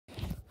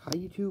Hi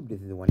YouTube, this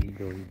is one of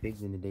Billy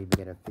Bigs, and today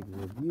we got a figure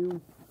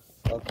review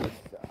of this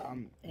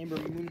Ember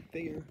Moon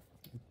figure.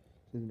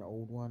 This is an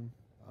old one.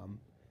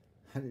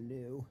 I don't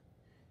know.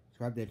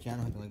 Subscribe to the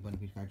channel, hit the like button,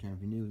 subscribe to the channel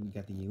if you're new. We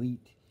got the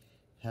Elite,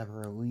 have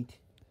her Elite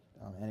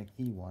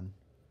NXT one.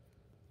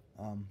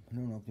 I don't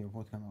know if they were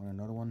supposed to come out with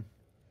another one,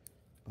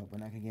 but we're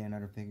not gonna get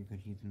another figure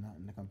because she's not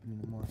in the company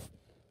anymore.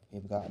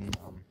 We've gotten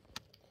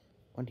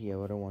plenty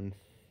of other ones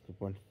to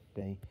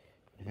stay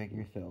the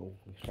figure, so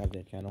subscribe to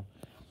the channel.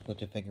 What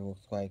the figure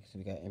looks like. So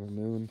we got Ember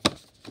Moon.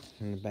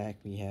 In the back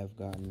we have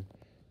gotten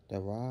The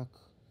Rock,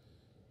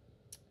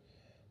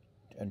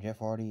 Jeff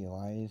Hardy,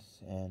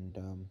 Elias, and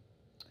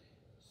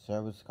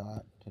Sarah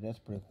Scott. So that's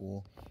pretty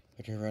cool.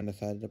 Picture around the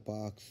side of the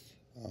box.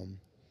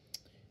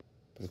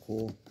 Pretty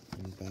cool.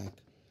 In the back,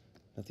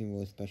 nothing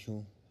really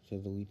special. So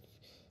the Elite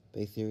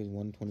Base Series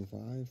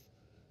 125.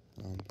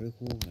 Pretty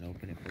cool. I'm gonna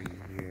open it for you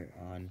here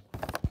on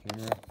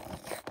camera.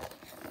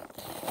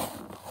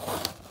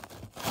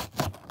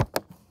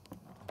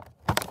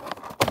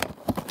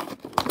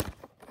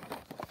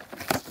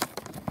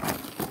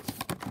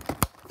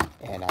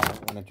 And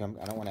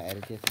I don't wanna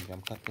edit this and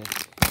jump cut this,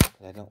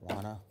 because I don't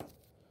wanna.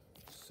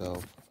 So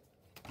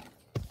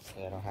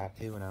I don't have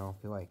to, and I don't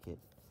feel like it.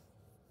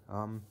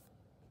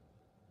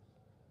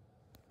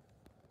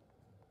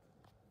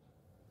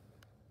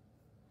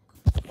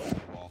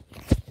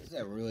 This is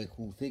a really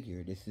cool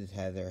figure.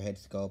 Has her head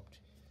sculpt,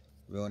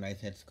 real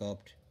nice head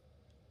sculpt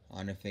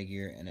on the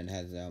figure, and it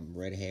has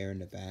red hair in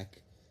the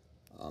back.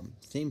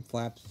 Same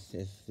flaps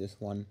as this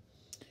one.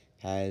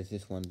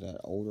 This one's an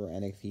older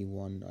NXT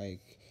one,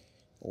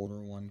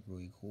 older one,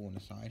 really cool on the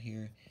side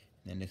here.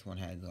 And then this one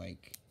has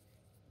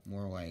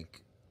more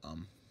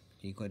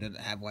it doesn't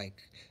have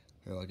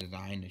her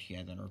design that she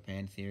has on her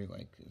pants here,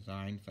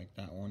 designs like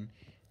that one,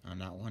 on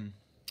that one,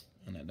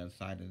 and that other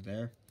side is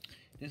there.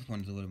 This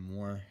one's a little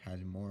more, has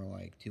more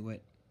to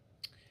it.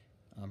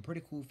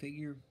 Pretty cool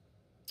figure.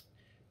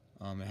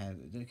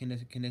 Can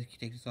this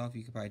take this off?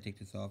 You could probably take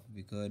this off if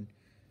you could.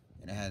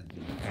 And it has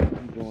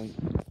the joints,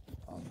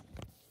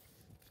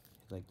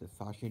 like the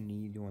Sasha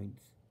knee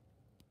joints,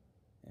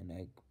 and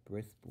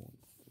wrist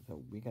points.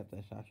 So we got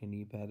the Sasha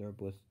knee pads or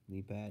bliss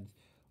knee pads,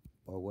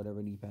 or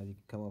whatever knee pads you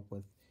can come up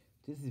with.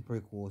 This is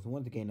pretty cool. So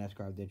once again,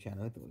 subscribe to the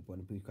channel. Hit the like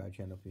button, please subscribe to the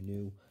channel if you're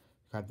new.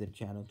 Subscribe to the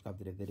channel, subscribe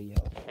to the video.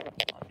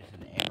 This is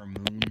an Ember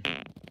Moon.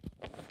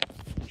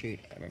 Shoot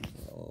Ember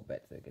Moon a little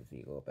bit so you can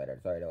see a little better.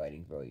 Sorry, the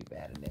lighting's really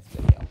bad in this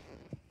video.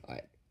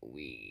 But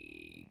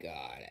we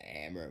got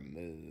Ember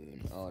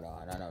Moon. Hold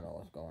on, I don't know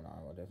what's going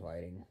on with this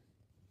lighting.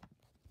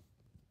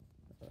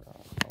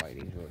 The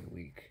lighting's really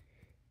weak.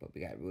 But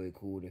we got really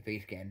cool. The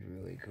face scan's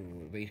really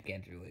cool. The face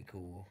scan's really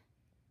cool.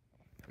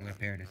 I'm gonna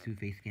pair the two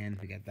face scans.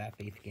 We got that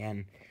face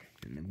scan,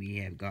 and then we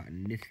have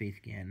gotten this face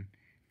scan.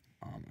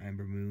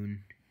 Ember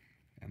Moon.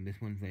 This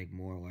one's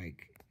more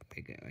like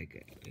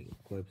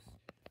Eclipse,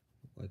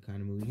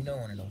 kind of movie. You know,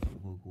 one of those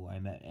cool. I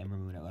met Ember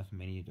Moon at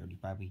WrestleMania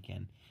 35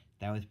 weekend.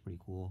 That was pretty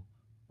cool.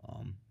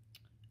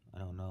 I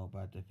don't know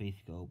about the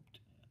face sculpt.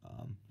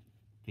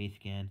 Face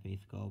scan, face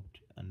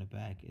sculpt on the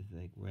back is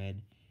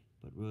red,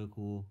 but really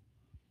cool.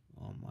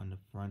 On the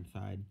front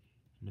side,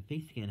 and the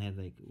face scan has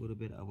a little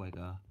bit of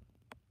a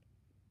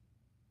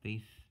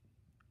face.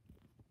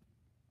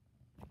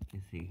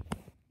 Let's see.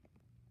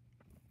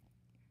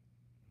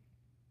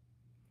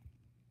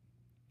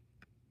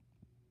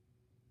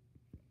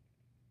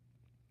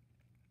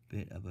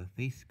 Bit of a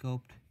face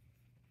sculpt.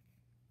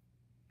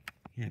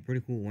 Yeah,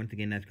 pretty cool. Once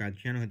again, subscribe to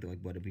the channel. Hit the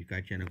like button, subscribe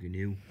to the channel if you're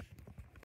new.